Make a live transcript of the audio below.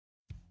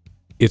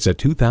It's a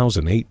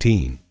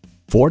 2018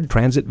 Ford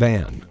Transit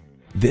van.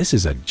 This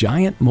is a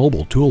giant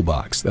mobile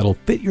toolbox that'll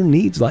fit your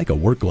needs like a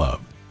work glove.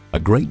 A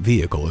great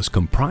vehicle is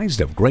comprised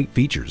of great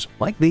features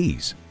like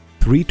these: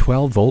 3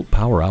 12-volt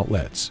power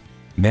outlets,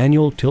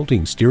 manual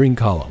tilting steering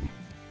column,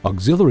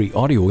 auxiliary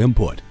audio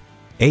input,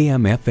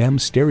 AM/FM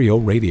stereo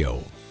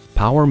radio,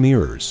 power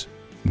mirrors,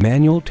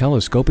 manual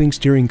telescoping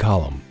steering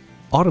column,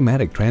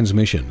 automatic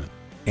transmission,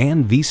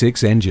 and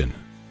V6 engine.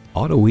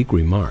 AutoWeek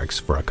remarks,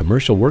 for a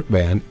commercial work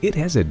van, it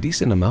has a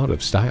decent amount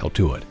of style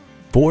to it.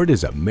 Ford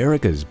is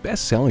America's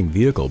best-selling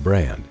vehicle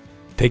brand.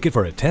 Take it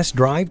for a test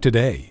drive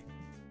today.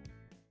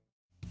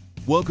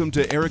 Welcome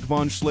to Eric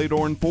von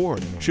Schledorn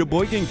Ford,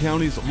 Sheboygan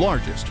County's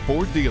largest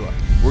Ford dealer.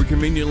 We're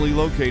conveniently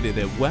located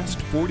at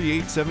West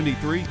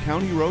 4873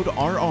 County Road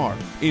RR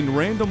in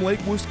Random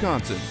Lake,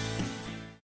 Wisconsin.